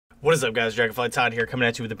What is up, guys? Dragonfly Todd here, coming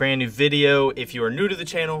at you with a brand new video. If you are new to the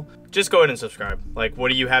channel, just go ahead and subscribe. Like,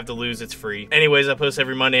 what do you have to lose? It's free. Anyways, I post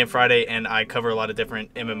every Monday and Friday, and I cover a lot of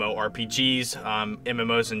different MMORPGs,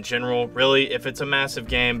 MMOs in general. Really, if it's a massive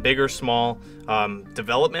game, big or small,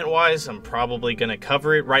 development-wise, I'm probably going to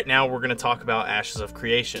cover it. Right now, we're going to talk about Ashes of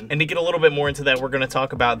Creation. And to get a little bit more into that, we're going to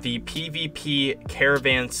talk about the PvP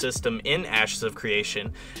caravan system in Ashes of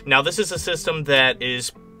Creation. Now, this is a system that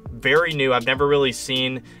is very new. I've never really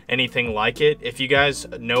seen anything like it. If you guys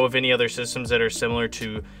know of any other systems that are similar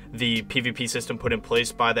to the PvP system put in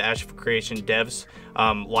place by the Ashes of Creation devs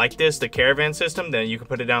like this, the caravan system, then you can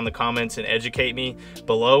put it down in the comments and educate me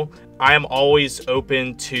below. I am always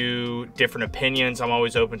open to different opinions. I'm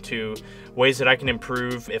always open to ways that I can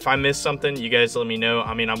improve. If I miss something, you guys let me know.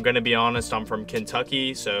 I mean, I'm gonna be honest, I'm from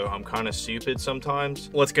Kentucky, so I'm kind of stupid sometimes.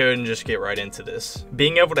 Let's go ahead and just get right into this.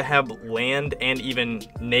 Being able to have land and even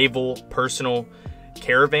naval personal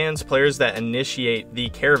caravans, players that initiate the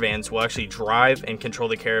caravans will actually drive and control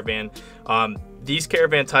the caravan. These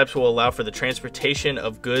caravan types will allow for the transportation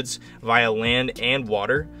of goods via land and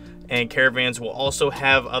water. And caravans will also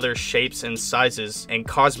have other shapes and sizes and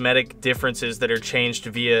cosmetic differences that are changed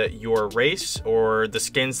via your race or the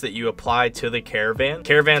skins that you apply to the caravan.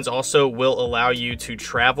 Caravans also will allow you to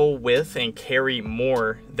travel with and carry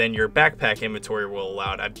more than your backpack inventory will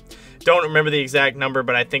allow. I don't remember the exact number,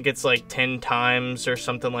 but I think it's like 10 times or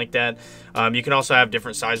something like that. You can also have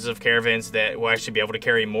different sizes of caravans that will actually be able to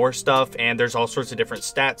carry more stuff, and there's all sorts of different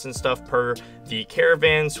stats and stuff per the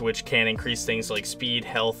caravans, which can increase things like speed,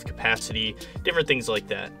 health, capacity, different things like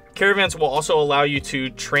that. Caravans will also allow you to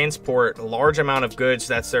transport a large amount of goods.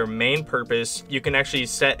 That's their main purpose. You can actually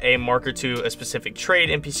set a marker to a specific trade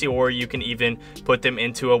NPC, or you can even put them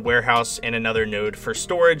into a warehouse in another node for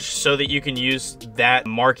storage so that you can use that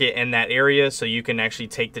market in that area. So you can actually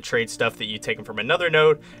take the trade stuff that you've taken from another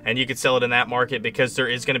node and you can sell it in that market, because there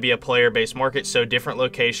is going to be a player-based market. So different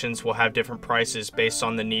locations will have different prices based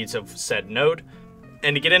on the needs of said node.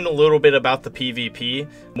 And to get in a little bit about the PvP,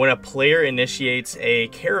 when a player initiates a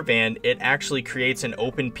caravan, it actually creates an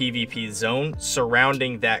open PvP zone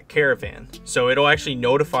surrounding that caravan. So it'll actually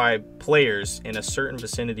notify players in a certain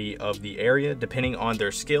vicinity of the area, depending on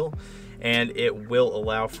their skill, and it will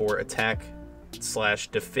allow for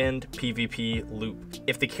attack/defend PvP loop.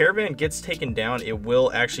 If the caravan gets taken down, it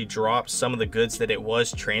will actually drop some of the goods that it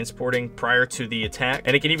was transporting prior to the attack,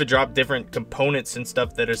 and it can even drop different components and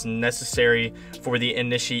stuff that is necessary for the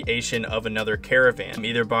initiation of another caravan,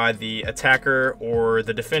 either by the attacker or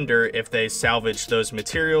the defender if they salvage those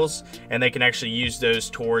materials, and they can actually use those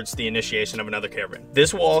towards the initiation of another caravan.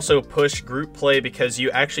 This will also push group play, because you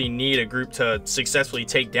actually need a group to successfully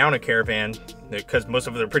take down a caravan, because most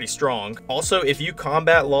of them are pretty strong. Also, if you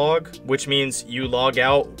combat log, which means you log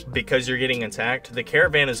out because you're getting attacked, the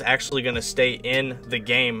caravan is actually going to stay in the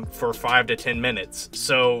game for 5 to 10 minutes.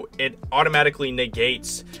 So it automatically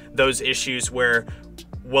negates those issues where,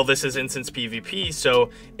 well, this is instance PvP,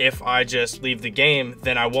 so if I just leave the game,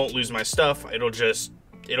 then I won't lose my stuff. It'll just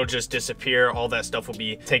disappear. All that stuff will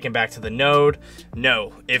be taken back to the node.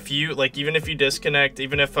 No, if you, like, even if you disconnect,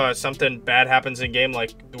 even if something bad happens in game,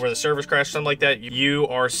 like where the servers crash, something like that, you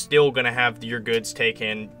are still going to have your goods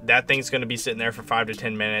taken. That thing's going to be sitting there for 5 to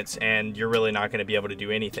 10 minutes, and you're really not going to be able to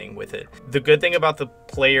do anything with it. The good thing about the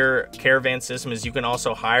player caravan system is you can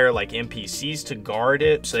also hire like NPCs to guard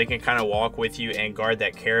it, so they can kind of walk with you and guard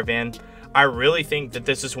that caravan. I really think that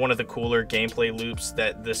this is one of the cooler gameplay loops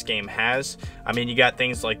that this game has. I mean, you got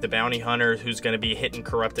things like the bounty hunter who's going to be hitting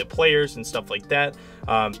corrupted players and stuff like that.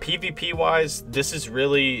 PvP wise, this is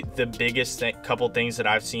really the biggest couple things that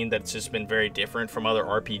I've seen that's just been very different from other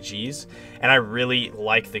RPGs, and I really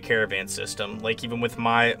like the caravan system. Like, even with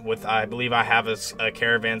I believe I have a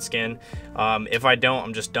caravan skin. If I don't,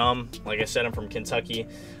 I'm just dumb. Like I said, I'm from Kentucky.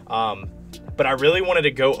 But I really wanted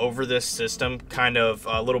to go over this system kind of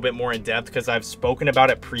a little bit more in depth, because I've spoken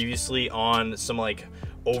about it previously on some like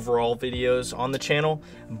overall videos on the channel,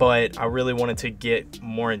 but I really wanted to get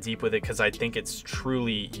more in deep with it because I think it's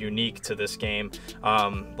truly unique to this game.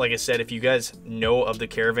 Like I said, if you guys know of the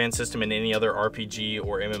caravan system in any other RPG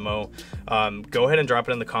or MMO, go ahead and drop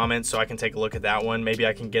it in the comments so I can take a look at that one. Maybe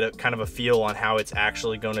I can get a kind of a feel on how it's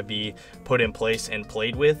actually going to be put in place and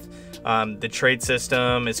played with. The trade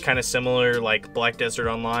system is kind of similar like Black Desert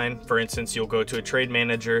Online. For instance, you'll go to a trade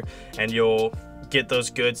manager and you'll get those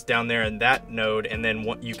goods down there in that node, and then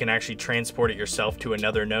you can actually transport it yourself to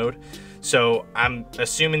another node. So I'm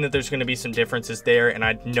assuming that there's going to be some differences there, and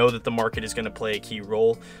I know that the market is going to play a key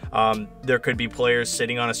role. There could be players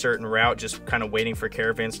sitting on a certain route just kind of waiting for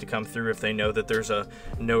caravans to come through if they know that there's a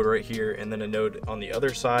node right here and then a node on the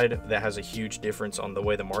other side that has a huge difference on the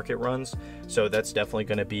way the market runs. So that's definitely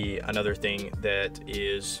going to be another thing that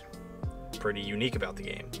is pretty unique about the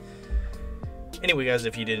game. Anyway, guys,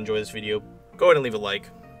 if you did enjoy this video, go ahead and leave a like,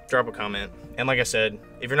 drop a comment, and like I said,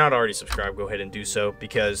 if you're not already subscribed, go ahead and do so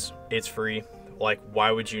because it's free. Like,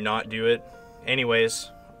 why would you not do it?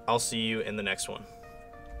 Anyways, I'll see you in the next one.